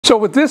So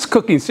with this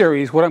cooking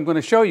series, what I'm going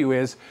to show you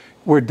is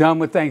we're done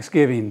with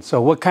Thanksgiving.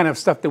 So what kind of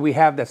stuff do we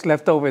have that's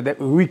left over that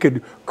we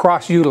could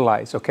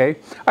cross-utilize, okay?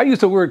 I use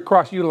the word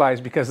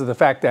cross-utilize because of the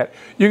fact that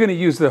you're going to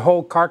use the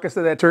whole carcass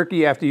of that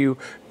turkey after you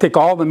take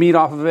all the meat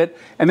off of it.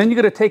 And then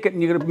you're going to take it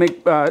and you're going to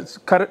make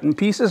cut it in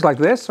pieces like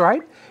this,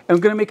 right? And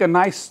we're going to make a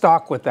nice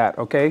stock with that,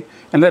 okay?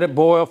 And let it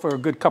boil for a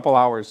good couple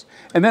hours.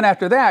 And then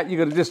after that, you're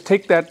going to just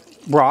take that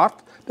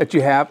broth that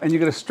you have and you're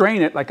going to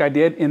strain it like I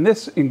did in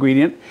this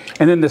ingredient.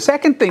 And then the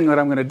second thing that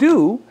I'm going to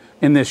do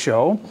in this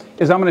show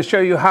is I'm going to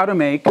show you how to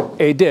make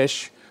a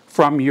dish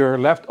from your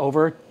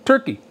leftover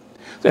turkey.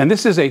 And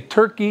this is a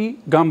turkey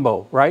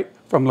gumbo, right?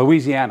 From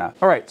Louisiana.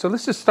 All right, so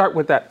let's just start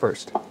with that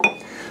first.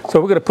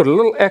 So we're going to put a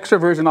little extra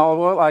virgin olive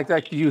oil. I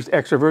like to use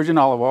extra virgin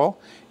olive oil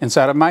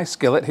inside of my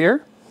skillet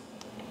here.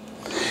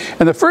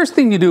 And the first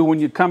thing you do when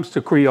it comes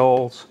to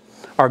Creoles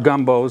or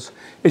gumbos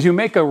is you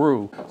make a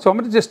roux. So I'm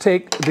going to just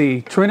take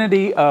the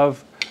trinity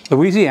of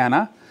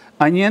Louisiana,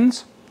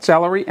 onions,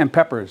 celery, and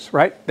peppers,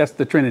 right? That's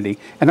the trinity.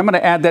 And I'm going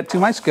to add that to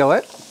my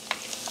skillet.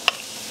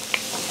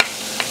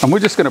 And we're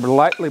just going to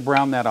lightly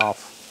brown that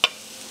off.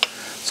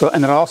 So,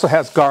 and it also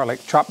has garlic,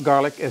 chopped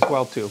garlic as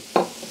well too.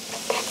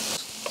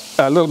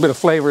 A little bit of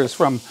flavor is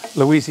from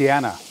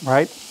Louisiana,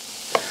 right?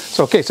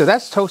 So, okay, so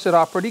that's toasted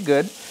off pretty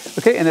good.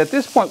 Okay, and at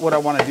this point what I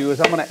want to do is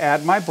I'm going to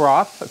add my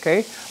broth,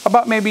 okay?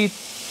 About maybe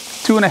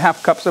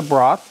 2½ cups of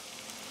broth.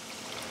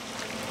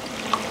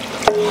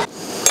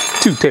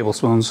 2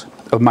 tablespoons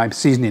of my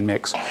seasoning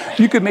mix.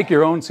 You could make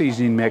your own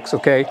seasoning mix,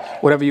 okay?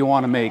 Whatever you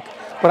want to make.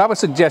 But I would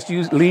suggest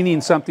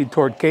leaning something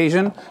toward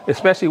Cajun,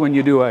 especially when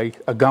you do a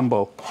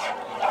gumbo.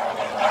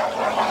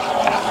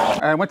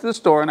 I went to the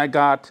store and I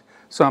got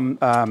some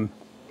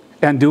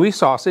andouille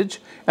sausage,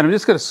 and I'm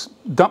just going to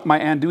dump my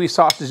andouille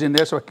sausage in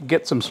there so I can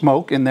get some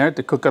smoke in there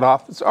to cook it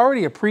off. It's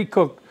already a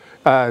pre-cooked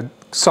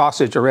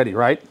sausage already,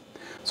 right?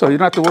 So you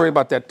don't have to worry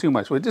about that too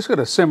much. We're just going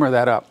to simmer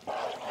that up.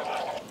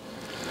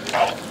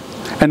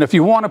 And if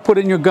you want to put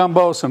in your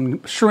gumbo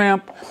some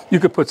shrimp, you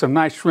could put some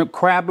nice shrimp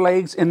crab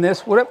legs in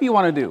this, whatever you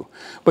want to do.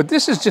 But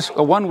this is just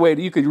one way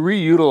that you could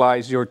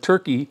reutilize your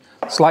turkey,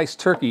 sliced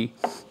turkey,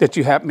 that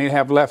you may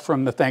have left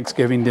from the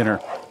Thanksgiving dinner.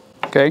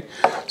 Okay,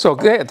 so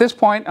at this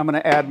point, I'm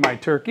going to add my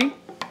turkey.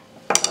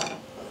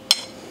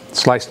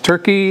 Sliced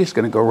turkey is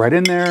going to go right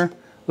in there.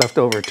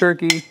 Leftover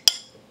turkey.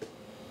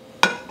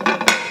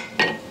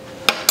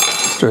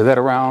 Stir that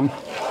around.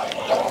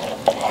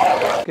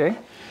 Okay,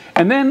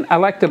 and then I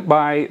like to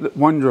buy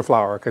Wonder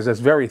flour because that's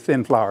very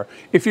thin flour.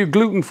 If you're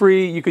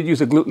gluten-free, you could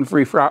use a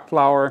gluten-free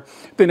flour.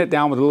 Thin it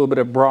down with a little bit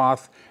of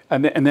broth,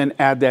 and then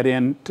add that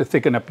in to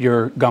thicken up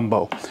your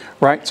gumbo.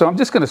 Right. So I'm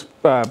just going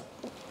to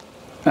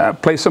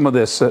place some of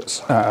this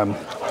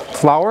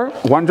flour,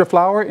 Wonder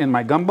flour, in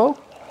my gumbo.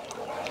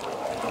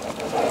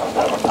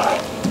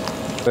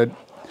 Good.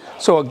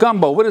 So a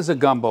gumbo, what is a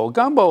gumbo? A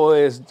gumbo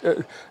is,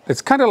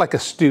 it's kind of like a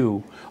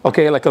stew,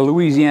 okay, like a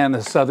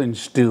Louisiana southern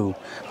stew.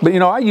 But you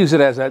know, I use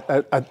it as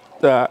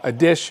a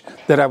dish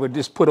that I would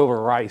just put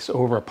over rice,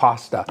 over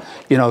pasta.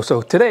 You know,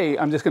 so today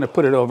I'm just going to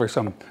put it over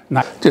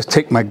just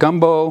take my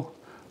gumbo,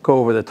 go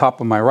over the top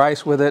of my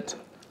rice with it.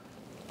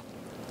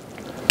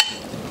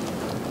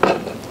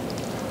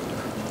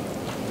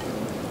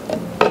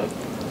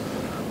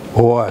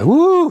 Boy,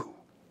 woo!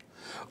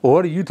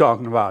 What are you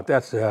talking about?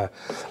 That's a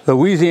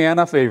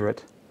Louisiana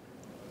favorite.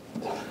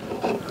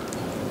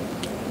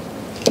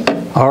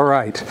 All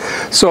right,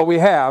 so we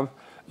have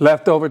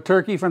leftover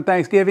turkey from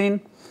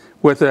Thanksgiving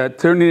with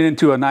turning it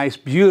into a nice,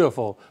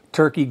 beautiful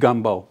turkey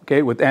gumbo,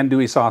 okay, with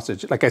andouille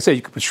sausage. Like I said,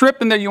 you can put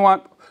shrimp in there you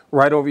want,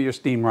 right over your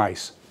steamed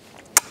rice.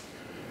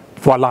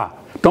 Voila.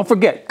 Don't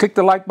forget, click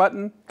the like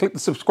button, click the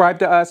subscribe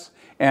to us,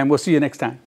 and we'll see you next time.